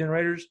use lead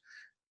generators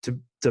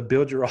to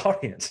build your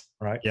audience,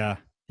 right? Yeah.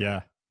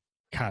 Yeah.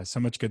 God, so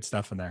much good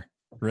stuff in there.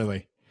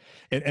 Really.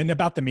 And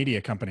about the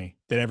media company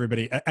that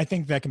everybody, I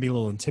think that can be a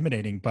little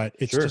intimidating, but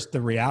it's just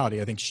the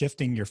reality. I think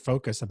shifting your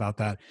focus about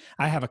that.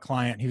 I have a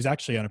client, he was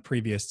actually on a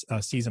previous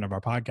season of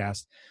our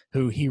podcast,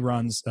 who he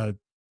runs a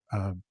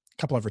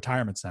couple of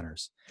retirement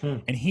centers,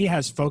 and he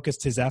has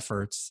focused his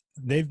efforts.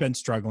 They've been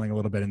struggling a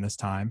little bit in this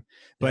time,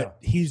 but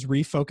he's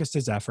refocused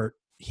his effort.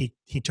 He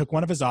took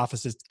one of his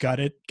offices,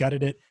 gutted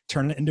it,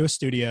 turned it into a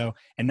studio,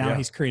 and now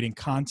he's creating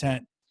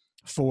content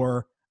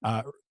for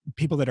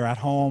people that are at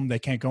home, they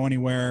can't go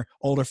anywhere,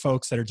 older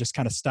folks that are just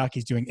kind of stuck.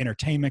 He's doing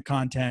entertainment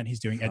content, he's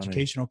doing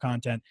educational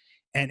content,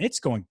 and it's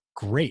going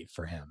great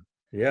for him.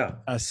 Yeah.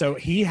 So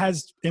he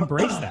has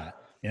embraced that,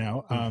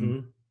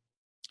 and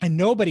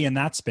nobody in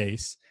that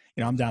space,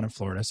 I'm down in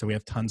Florida, so we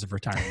have tons of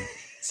retirement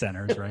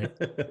centers, right?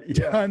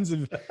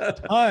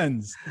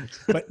 Tons.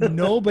 But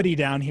nobody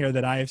down here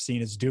that I have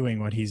seen is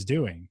doing what he's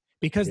doing,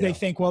 because they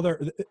think, well,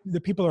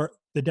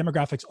 the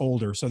demographic's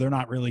older, so they're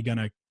not really going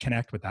to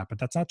connect with that. But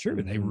that's not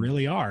true. They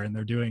really are. And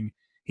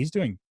he's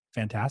doing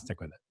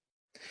fantastic with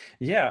it.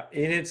 Yeah.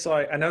 And it's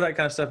like, I know that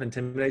kind of stuff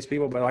intimidates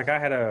people, but like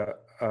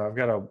I've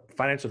got a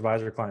financial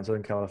advisor client in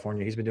Southern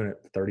California. He's been doing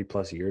it 30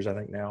 plus years, I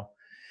think now.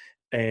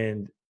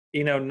 And,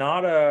 he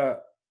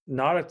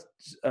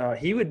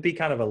would be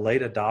kind of a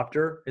late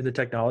adopter in the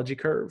technology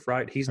curve,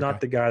 right? He's not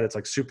the guy that's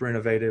like super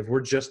innovative.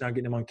 We're just now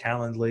getting him on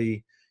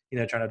Calendly,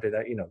 trying to update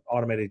that,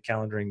 automated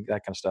calendaring,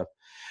 that kind of stuff.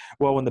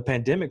 Well, when the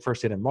pandemic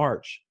first hit in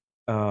March,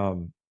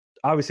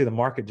 obviously the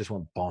market just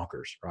went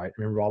bonkers, right?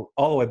 Remember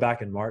all the way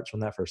back in March when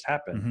that first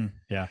happened.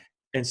 Yeah.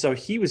 And so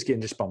he was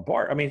getting just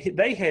bombarded. I mean,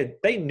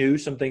 they knew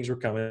some things were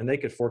coming and they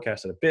could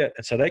forecast it a bit.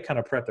 And so they kind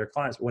of prepped their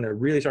clients. But when it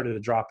really started to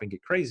drop and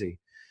get crazy,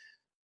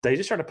 they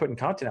just started putting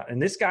content out.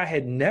 And this guy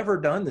had never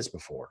done this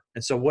before.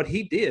 And so what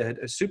he did,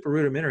 is super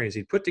rudimentary, is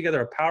he put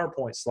together a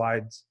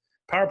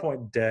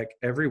PowerPoint deck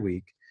every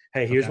week.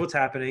 Hey, here's what's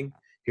happening.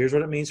 Here's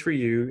what it means for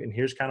you. And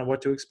here's kind of what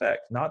to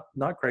expect.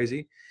 Not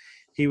crazy.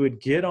 He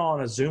would get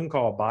on a Zoom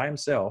call by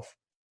himself,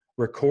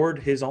 record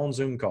his own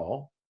Zoom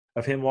call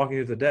of him walking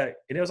through the deck.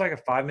 And it was like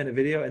a 5-minute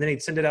video. And then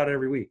he'd send it out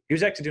every week. He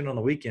was actually doing it on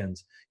the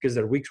weekends because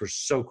their weeks were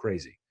so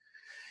crazy.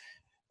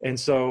 And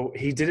so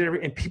he did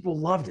it and people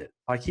loved it.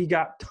 Like he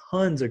got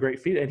tons of great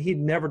feedback, and he'd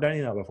never done any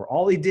of that before.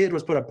 All he did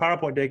was put a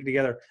PowerPoint deck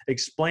together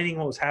explaining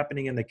what was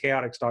happening in the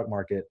chaotic stock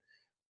market,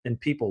 and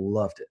people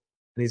loved it.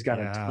 And he's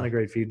gotten a ton of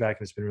great feedback,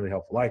 and it's been really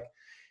helpful. Like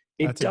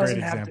it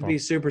doesn't have to be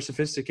super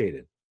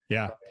sophisticated.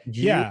 Yeah.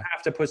 You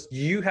have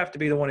to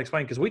be the one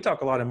explaining, because we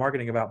talk a lot in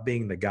marketing about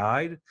being the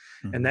guide.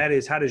 And that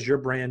is, how does your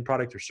brand,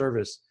 product, or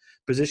service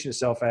position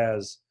itself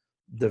as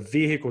the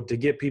vehicle to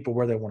get people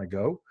where they want to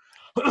go?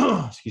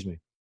 Excuse me.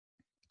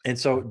 And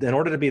so in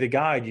order to be the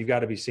guide, you've got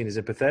to be seen as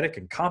empathetic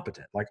and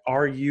competent. Like,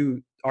 are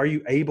you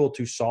able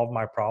to solve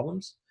my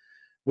problems?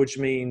 Which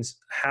means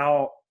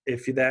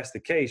if that's the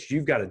case,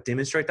 you've got to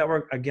demonstrate that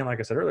work. Again, like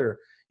I said earlier,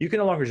 you can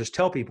no longer just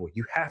tell people,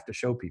 you have to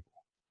show people.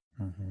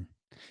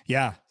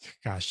 Yeah,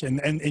 gosh.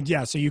 And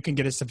yeah, so you can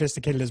get as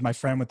sophisticated as my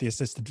friend with the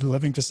assisted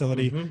living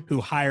facility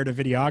who hired a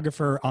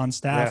videographer on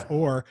staff,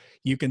 or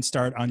you can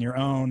start on your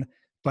own,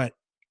 but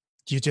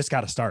you just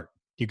got to start.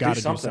 You got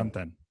to do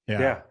something.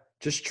 Yeah.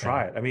 Just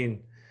try it. I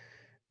mean,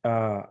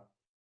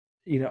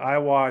 I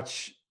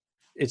watch,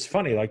 it's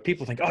funny, like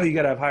people think, oh, you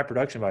got to have high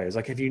production values.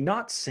 Like, have you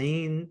not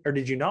seen, or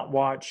did you not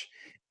watch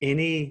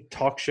any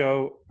talk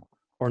show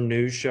or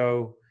news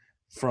show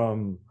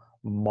from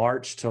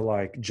March to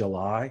like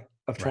July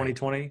of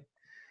 2020?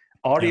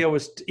 Audio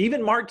was,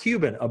 even Mark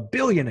Cuban, a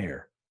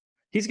billionaire,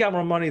 he's got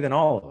more money than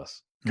all of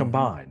us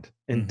combined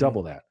and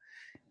double that.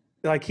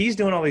 Like, he's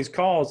doing all these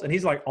calls and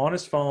he's like on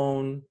his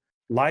phone,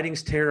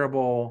 lighting's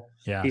terrible.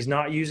 Yeah. He's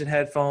not using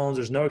headphones.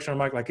 There's no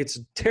external mic. Like, it's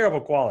terrible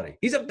quality.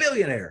 He's a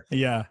billionaire.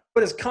 Yeah.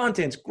 But his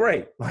content's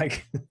great.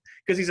 Like,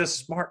 because he's a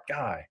smart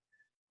guy.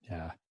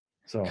 Yeah.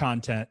 So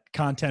content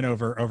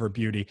over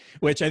beauty,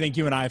 which I think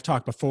you and I have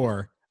talked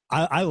before.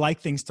 I like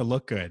things to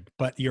look good,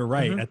 but you're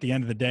right. At the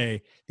end of the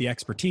day, the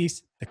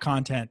expertise, the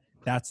content,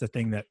 that's the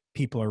thing that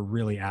people are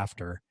really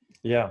after.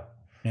 Yeah.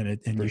 And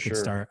you can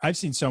start. I've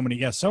seen so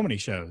many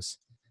shows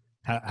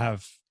I'm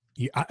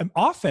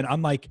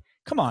like,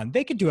 come on,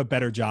 they could do a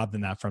better job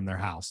than that from their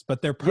house,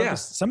 but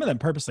some of them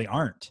purposely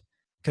aren't,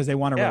 because they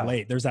want to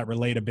relate. There's that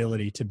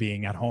relatability to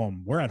being at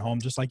home. We're at home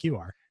just like you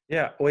are.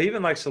 Yeah. Well,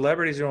 even like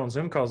celebrities who are on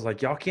Zoom calls,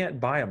 like, y'all can't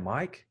buy a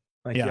mic.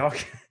 Like, y'all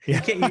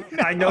can't,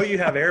 I know you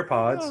have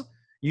AirPods.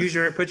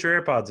 Put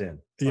your AirPods in.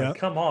 Like,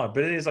 come on.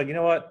 But it is like, you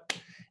know what?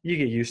 You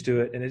get used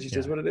to it, and it just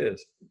is what it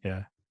is.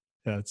 Yeah.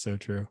 That's so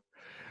true.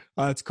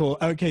 That's cool.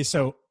 Okay.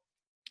 So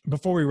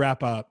before we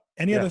wrap up,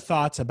 any other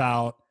thoughts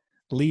about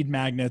lead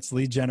magnets,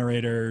 lead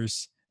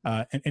generators,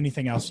 and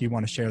anything else you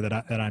want to share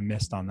that I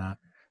missed on that?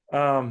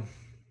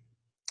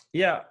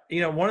 Yeah.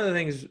 One of the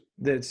things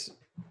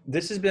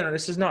this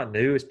is not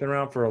new. It's been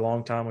around for a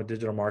long time with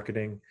digital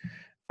marketing.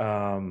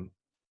 And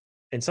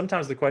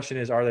sometimes the question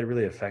is, are they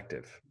really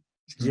effective?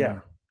 Yeah.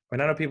 I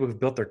mean, I know people who've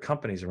built their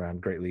companies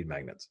around great lead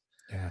magnets.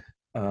 Yeah.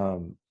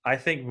 I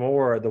think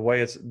more the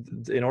way it's,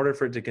 in order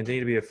for it to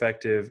continue to be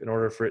effective, in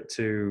order for it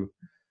to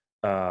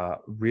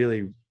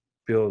really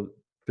build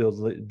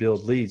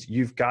leads,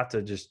 you've got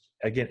to just,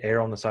 again,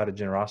 err on the side of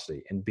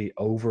generosity and be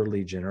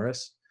overly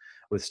generous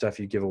with stuff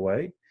you give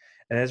away.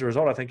 And as a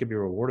result, I think you'll be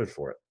rewarded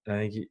for it. And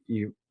I think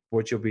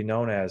what you'll be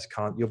known as,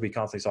 you'll be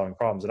constantly solving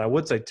problems. And I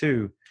would say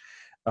too,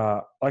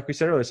 like we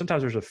said earlier,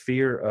 sometimes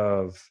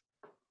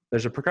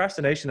there's a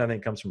procrastination, I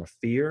think, comes from a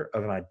fear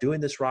of, am I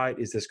doing this right?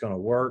 Is this going to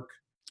work?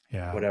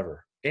 Yeah.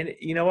 Whatever. And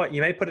you know what?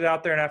 You may put it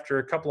out there, and after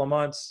a couple of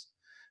months,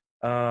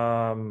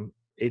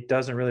 it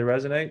doesn't really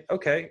resonate.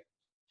 Okay,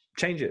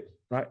 change it.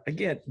 Right?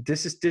 Again,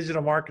 this is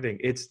digital marketing.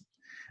 It's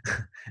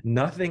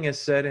nothing is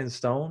set in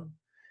stone.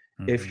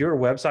 If your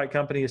website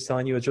company is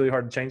telling you it's really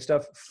hard to change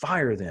stuff,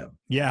 fire them.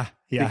 Yeah.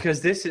 Yeah.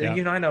 Because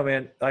I know,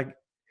 man, like,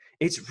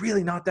 it's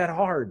really not that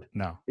hard.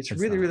 No, it's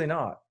really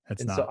not.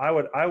 It's and not. So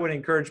I would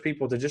encourage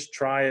people to just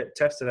try it,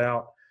 test it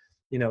out.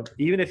 You know,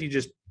 even if you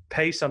just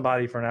pay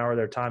somebody for an hour of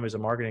their time as a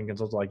marketing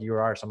consultant, like you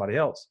or I or somebody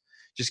else,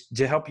 just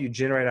to help you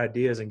generate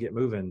ideas and get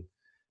moving.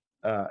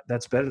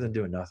 That's better than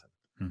doing nothing.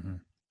 Mm-hmm.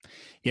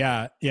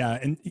 Yeah. Yeah.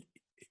 And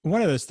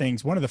one of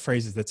the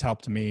phrases that's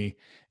helped me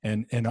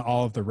and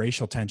all of the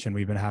racial tension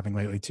we've been having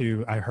lately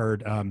too, I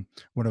heard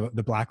one of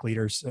the Black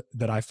leaders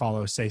that I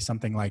follow say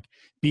something like,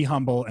 be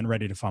humble and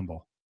ready to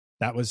fumble.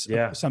 That was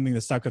something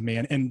that stuck with me.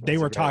 And they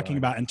were talking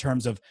about in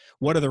terms of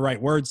what are the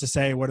right words to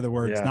say, what are the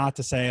words not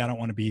to say. I don't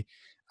want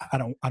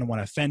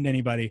to offend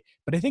anybody,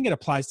 but I think it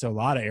applies to a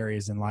lot of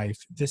areas in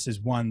life. This is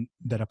one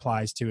that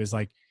applies to, is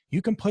like,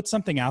 you can put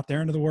something out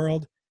there into the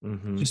world,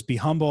 just be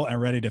humble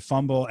and ready to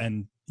fumble,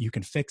 and you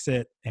can fix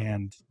it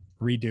and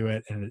redo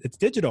it. And it's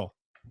digital.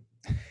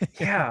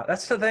 Yeah.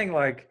 That's the thing.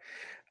 Like,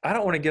 I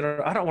don't want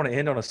to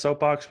end on a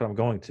soapbox, but I'm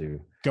going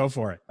to. Go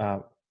for it.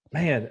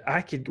 Man,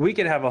 we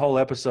could have a whole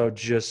episode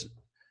just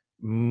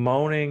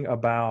moaning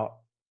about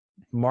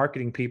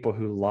marketing people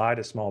who lie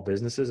to small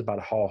businesses about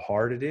how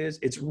hard it is.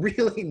 It's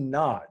really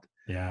not.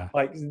 Yeah.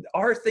 Like,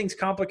 are things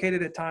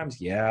complicated at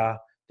times? Yeah.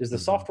 Does the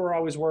software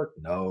always work?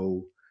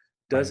 No.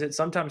 Does it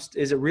sometimes,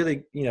 is it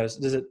really,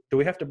 do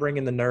we have to bring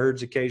in the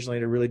nerds occasionally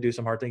to really do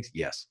some hard things?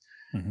 Yes.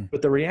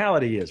 But the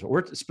reality is,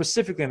 we're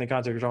specifically in the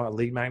context of talking about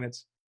lead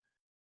magnets,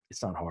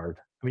 it's not hard.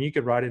 I mean, you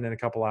could write it in a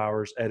couple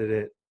hours, edit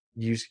it,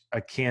 use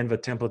a Canva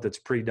template that's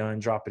pre-done,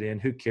 drop it in.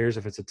 Who cares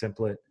if it's a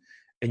template?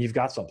 And you've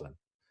got something,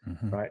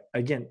 right?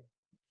 Again,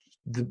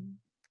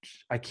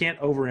 I can't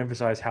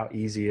overemphasize how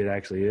easy it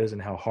actually is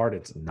and how hard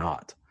it's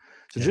not.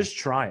 So just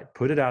try it,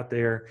 put it out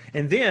there.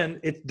 And then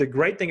the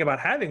great thing about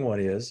having one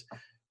is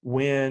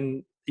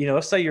when,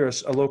 let's say you're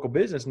a local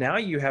business, now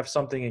you have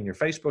something in your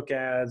Facebook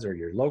ads or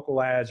your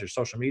local ads, your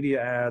social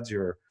media ads,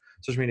 your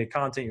social media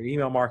content, your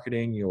email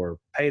marketing, your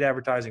paid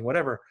advertising,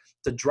 whatever,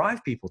 to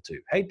drive people to,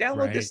 hey,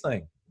 download this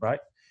thing, right?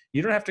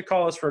 You don't have to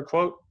call us for a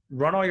quote,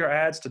 run all your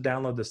ads to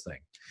download this thing.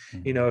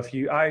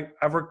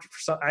 I've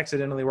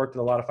accidentally worked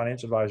with a lot of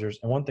financial advisors.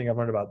 And one thing I've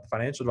learned about the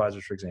financial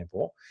advisors, for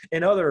example,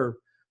 and other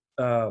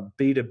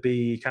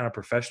B2B kind of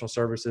professional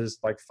services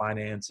like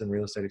finance and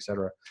real estate, et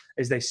cetera,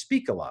 is they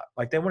speak a lot.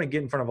 Like, they want to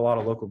get in front of a lot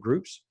of local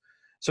groups.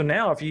 So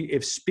now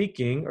if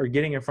speaking or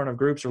getting in front of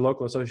groups or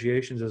local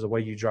associations is a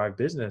way you drive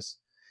business,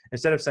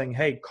 instead of saying,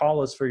 hey,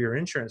 call us for your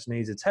insurance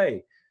needs, it's,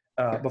 hey,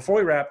 before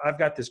we wrap, I've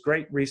got this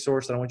great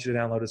resource that I want you to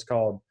download. It's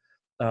called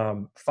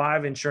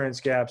 5 insurance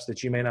gaps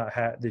that you may not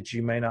have, that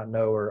you may not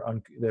know,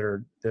 or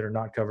that are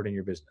not covered in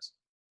your business.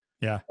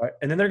 Yeah. Right?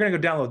 And then they're going to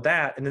go download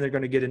that, and then they're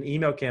going to get an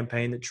email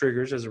campaign that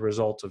triggers as a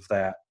result of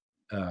that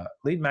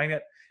lead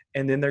magnet,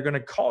 and then they're going to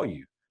call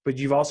you. But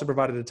you've also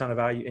provided a ton of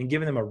value and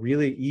given them a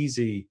really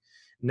easy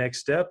next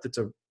step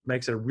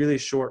makes it a really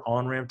short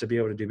on-ramp to be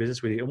able to do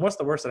business with you. And what's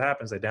the worst that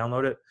happens? They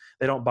download it.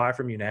 They don't buy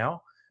from you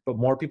now, but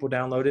more people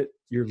download it.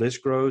 Your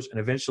list grows, and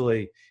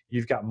eventually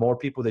you've got more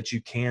people that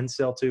you can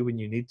sell to when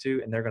you need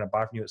to, and they're going to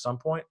buy from you at some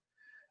point.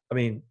 I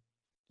mean,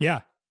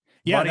 yeah,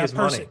 money is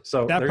money.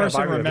 So that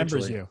person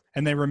remembers you,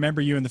 and they remember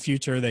you in the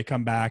future. They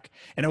come back.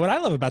 And what I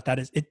love about that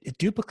is it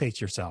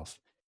duplicates yourself.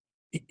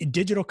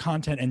 Digital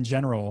content in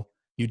general,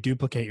 you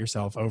duplicate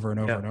yourself over and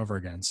over and over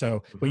again.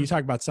 So when you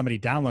talk about somebody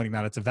downloading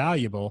that, it's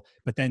valuable,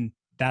 but then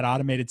that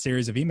automated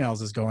series of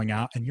emails is going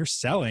out and you're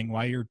selling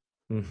while you're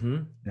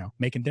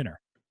making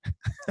dinner.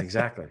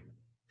 Exactly.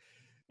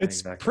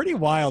 It's pretty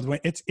wild when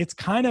it's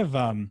kind of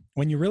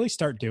when you really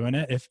start doing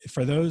it. If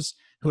for those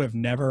who have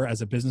never,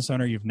 as a business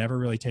owner, you've never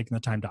really taken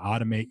the time to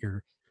automate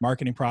your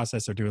marketing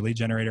process or do a lead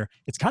generator,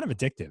 it's kind of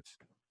addictive.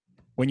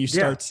 When you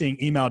start seeing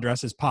email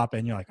addresses pop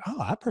in, you're like,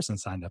 oh, that person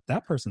signed up.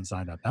 That person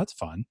signed up. That's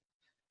fun.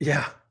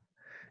 Yeah.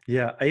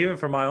 Yeah. Even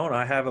for my own,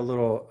 I have a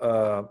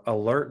little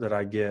alert that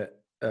I get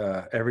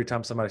every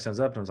time somebody signs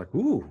up, and I was like,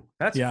 "Ooh,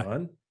 that's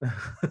fun."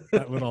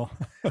 That little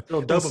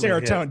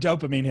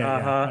dopamine hit.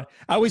 Uh-huh.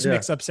 I always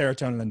mix up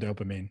serotonin and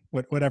dopamine.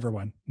 Whatever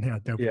one. Yeah,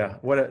 dopamine. Yeah,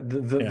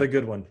 the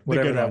good one.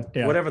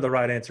 Whatever the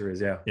right answer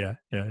is. Yeah,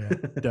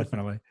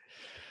 definitely.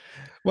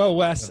 Well,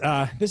 Wes,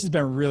 this has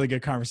been a really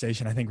good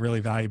conversation. I think really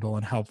valuable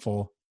and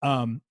helpful.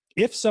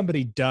 If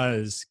somebody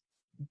doesn't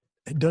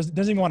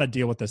even want to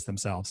deal with this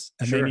themselves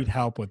and they need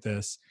help with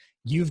this,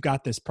 you've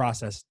got this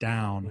process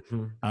down.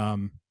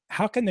 Mm-hmm.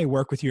 How can they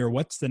work with you, or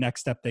what's the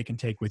next step they can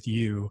take with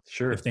you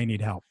if they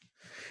need help?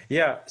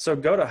 Yeah. So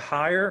go to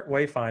Hire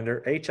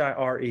Wayfinder,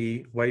 HIRE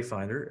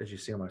Wayfinder, as you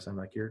see on my sign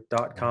back here,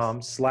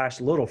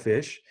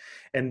 .com/littlefish.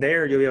 And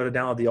there you'll be able to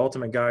download the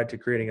ultimate guide to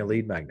creating a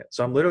lead magnet.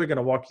 So I'm literally going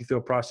to walk you through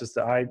a process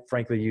that I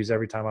frankly use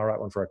every time I write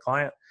one for a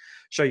client,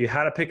 show you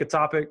how to pick a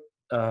topic,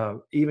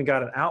 even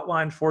got an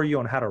outline for you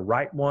on how to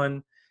write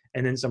one,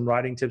 and then some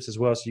writing tips as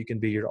well, so you can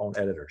be your own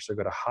editor. So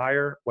go to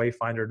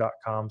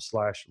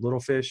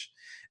hirewayfinder.com/littlefish,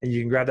 and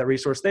you can grab that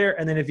resource there.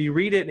 And then if you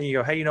read it and you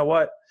go, hey, you know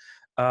what?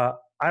 I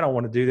don't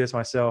want to do this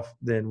myself,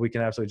 then we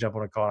can absolutely jump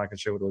on a call and I can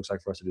show what it looks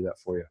like for us to do that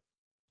for you.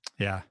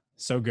 Yeah.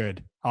 So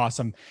good.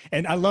 Awesome.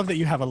 And I love that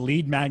you have a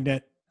lead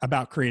magnet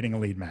about creating a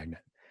lead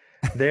magnet.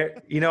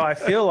 I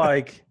feel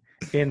like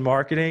in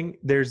marketing,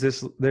 there's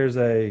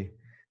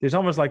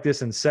almost like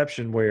this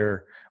inception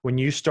where when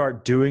you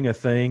start doing a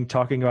thing,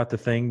 talking about the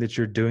thing that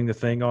you're doing the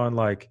thing on,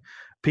 like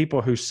people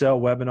who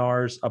sell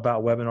webinars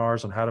about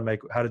webinars on how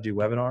to do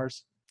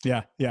webinars.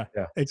 Yeah.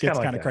 It gets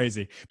kind of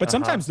crazy. But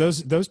sometimes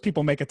those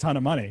people make a ton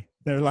of money.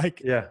 They're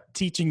like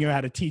teaching you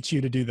how to teach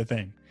you to do the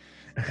thing.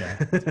 Yeah,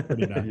 it's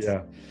pretty nuts.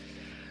 Yeah.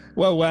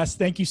 Well, Wes,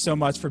 thank you so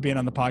much for being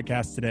on the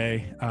podcast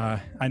today.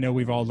 I know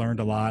we've all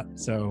learned a lot.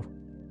 So,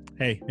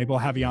 hey, maybe we'll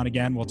have you on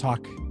again.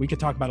 We could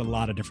talk about a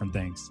lot of different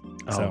things.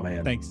 Oh,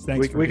 man. Thanks.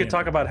 We could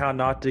talk about how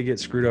not to get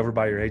screwed over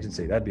by your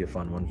agency. That'd be a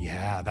fun one.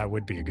 Yeah, that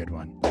would be a good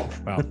one.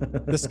 Well,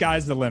 the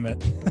sky's the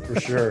limit. For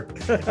sure.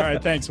 All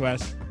right. Thanks,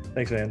 Wes.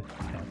 Thanks, man.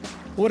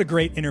 What a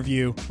great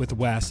interview with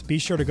Wes. Be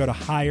sure to go to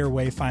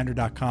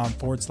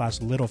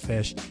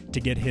hirewayfinder.com/littlefish to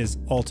get his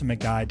ultimate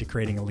guide to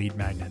creating a lead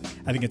magnet.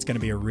 I think it's going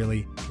to be a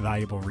really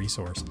valuable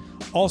resource.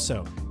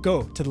 Also,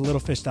 go to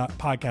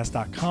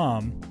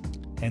thelittlefishpodcast.com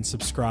and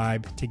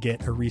subscribe to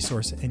get a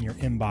resource in your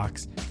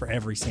inbox for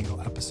every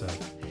single episode.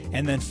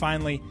 And then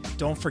finally,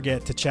 don't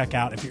forget to check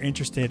out, if you're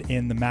interested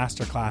in the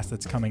masterclass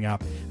that's coming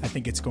up, I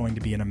think it's going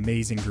to be an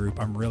amazing group.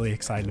 I'm really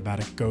excited about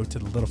it. Go to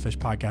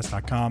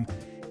thelittlefishpodcast.com,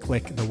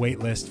 click the wait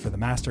list for the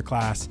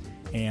masterclass,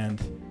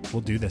 and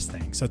we'll do this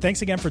thing. So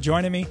thanks again for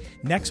joining me.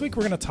 Next week,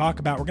 we're going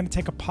to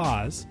take a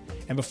pause.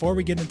 And before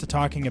we get into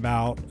talking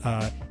about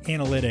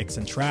analytics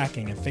and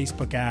tracking and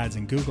Facebook ads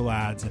and Google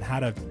ads and how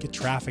to get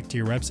traffic to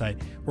your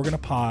website, we're going to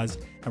pause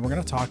and we're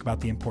going to talk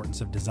about the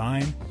importance of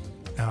design,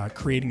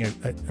 creating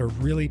a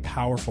really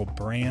powerful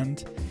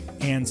brand,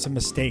 and some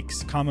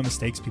common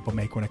mistakes people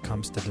make when it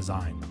comes to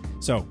design.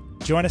 So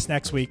join us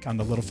next week on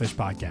the Little Fish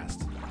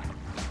Podcast.